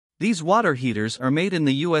These water heaters are made in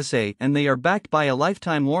the USA and they are backed by a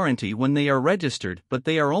lifetime warranty when they are registered, but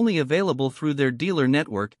they are only available through their dealer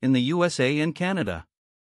network in the USA and Canada.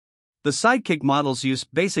 The Sidekick models use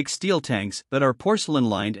basic steel tanks that are porcelain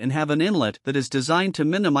lined and have an inlet that is designed to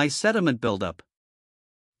minimize sediment buildup.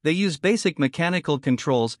 They use basic mechanical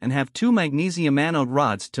controls and have 2 magnesium anode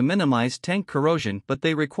rods to minimize tank corrosion, but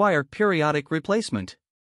they require periodic replacement.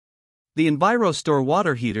 The EnviroStor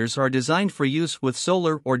water heaters are designed for use with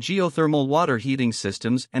solar or geothermal water heating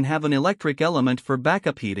systems and have an electric element for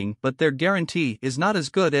backup heating, but their guarantee is not as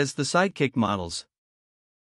good as the Sidekick models.